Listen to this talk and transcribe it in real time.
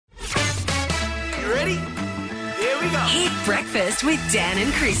Ready? Here we go. Hit breakfast with Dan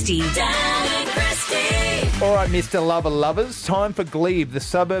and Christie. Dan and Christie. All right, Mr. Lovers, time for Glebe, the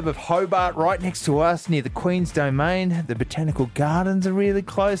suburb of Hobart, right next to us near the Queen's Domain. The botanical gardens are really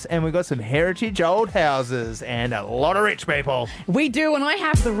close, and we've got some heritage old houses and a lot of rich people. We do, and I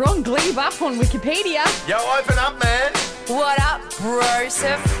have the wrong Glebe up on Wikipedia. Yo, open up, man. What up,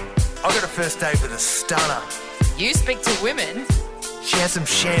 brosif? I got a first date with a stunner. You speak to women, She has some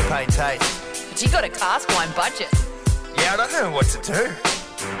champagne taste. but you got a cask wine budget. Yeah, I don't know what to do.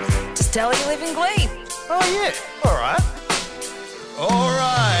 Just tell her you live in Glebe. Oh, yeah. All right.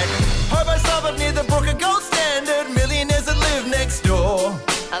 Hobart suburb near the Brooker Gold Standard. Millionaires that live next door.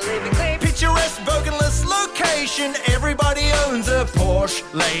 I live in Glebe. Picturesque, boganless location. Everybody owns a Porsche.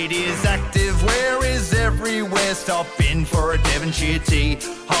 Ladies active wear is everywhere. Stop in for a Devonshire tea.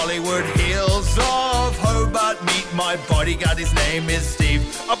 Hollywood Hills of Hobart. Meet my bodyguard, his name is Steve.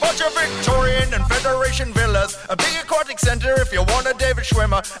 A bunch of Victorian and Federation villas. A big aquatic centre if you want a David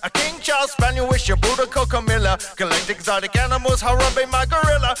Schwimmer. A King Charles Spaniel with your Buddha Cocamilla. Collect exotic animals, Harambe my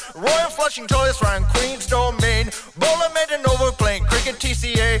gorilla. Royal Flushing toilets round Queen's Domain. Bowler made an oval playing cricket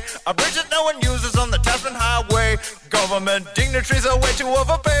TCA. A bridge that no one uses on the Tasman Highway. Government dignitaries are way too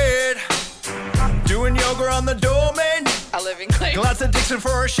overpaid. Doing yoga on the domain. I live in Glebe. Glass of Dixon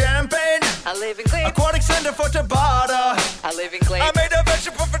for a champagne. I live in Glebe. Aquatic centre for Tabata. I live in Glebe. I made a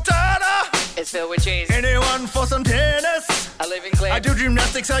vegetable frittata. It's filled with cheese. Anyone for some tennis? I live in Glebe. I do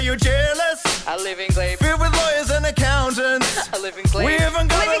gymnastics, are you jealous? I live in Glebe. Filled with lawyers and accountants. I live in Glebe. We even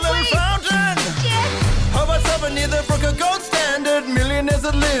got a little fountain. Hobart suburb near the Brooker Gold Standard. Millionaires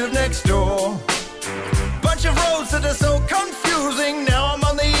that live next door. Bunch of roads that are so confusing. Now I'm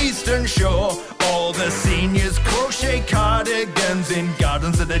on the eastern shore. All the seniors crochet cardigans in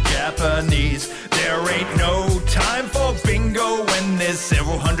gardens that are Japanese. There ain't no time for bingo when there's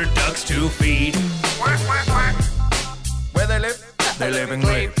several hundred ducks to feed. Where they live? They live in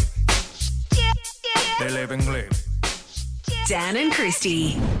Glebe. They live in Glebe. Dan and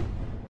Christie.